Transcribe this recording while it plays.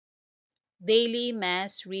Daily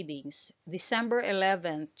Mass Readings, December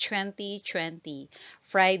 11th, 2020,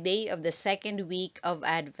 Friday of the second week of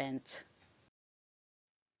Advent.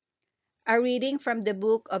 A reading from the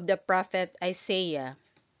book of the prophet Isaiah.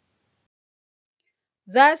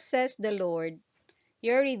 Thus says the Lord,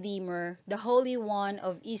 your Redeemer, the Holy One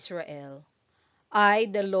of Israel. I,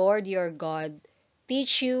 the Lord your God,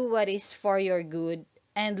 teach you what is for your good,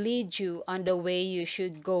 and lead you on the way you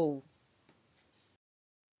should go.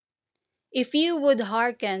 If you would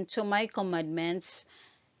hearken to my commandments,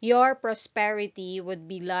 your prosperity would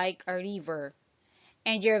be like a river,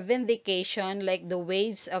 and your vindication like the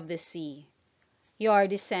waves of the sea. Your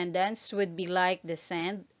descendants would be like the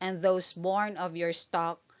sand, and those born of your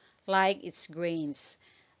stock like its grains.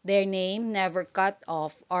 Their name never cut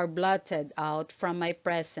off or blotted out from my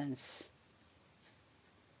presence.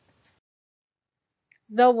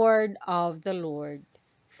 The word of the Lord.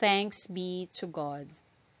 Thanks be to God.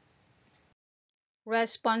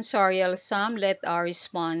 Responsorial Psalm. Let our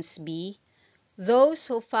response be, those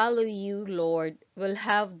who follow you, Lord, will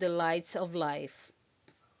have the lights of life.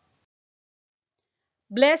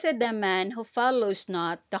 Blessed the man who follows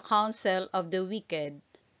not the counsel of the wicked,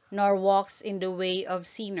 nor walks in the way of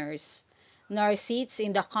sinners, nor sits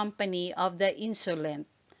in the company of the insolent,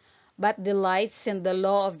 but delights in the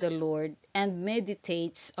law of the Lord, and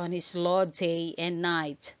meditates on his law day and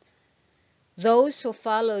night. Those who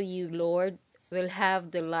follow you, Lord, will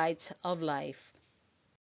have the light of life.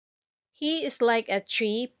 He is like a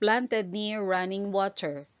tree planted near running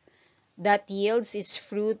water, that yields its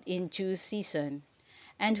fruit in due season,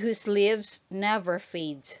 and whose leaves never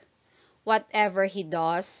fade. Whatever he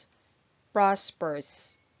does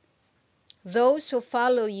prospers. Those who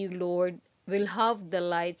follow you, Lord, will have the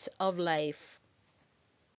light of life.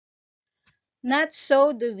 Not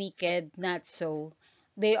so the wicked, not so.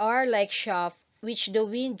 They are like chaff which the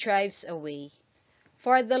wind drives away.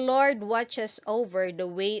 For the Lord watches over the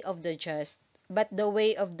way of the just, but the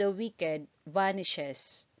way of the wicked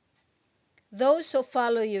vanishes. Those who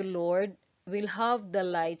follow you, Lord, will have the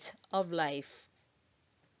light of life.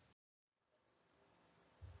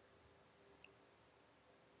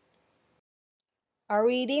 A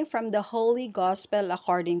reading from the Holy Gospel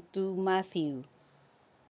according to Matthew.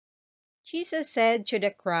 Jesus said to the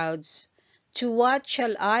crowds, to what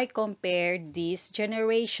shall I compare this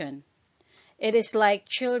generation? It is like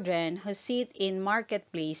children who sit in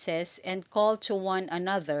marketplaces and call to one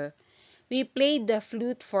another, we played the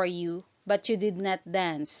flute for you, but you did not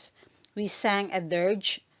dance. We sang a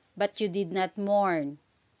dirge, but you did not mourn.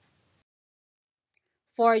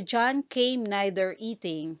 For John came neither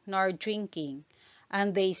eating nor drinking,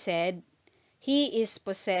 and they said, he is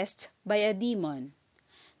possessed by a demon.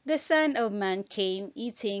 The Son of Man came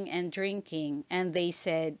eating and drinking, and they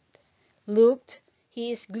said, look, he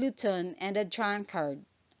is glutton and a drunkard,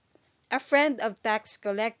 a friend of tax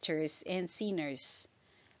collectors and sinners.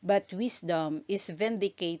 But wisdom is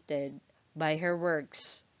vindicated by her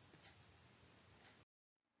works.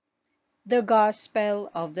 The Gospel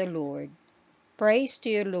of the Lord. Praise to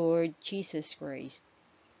you, Lord Jesus Christ.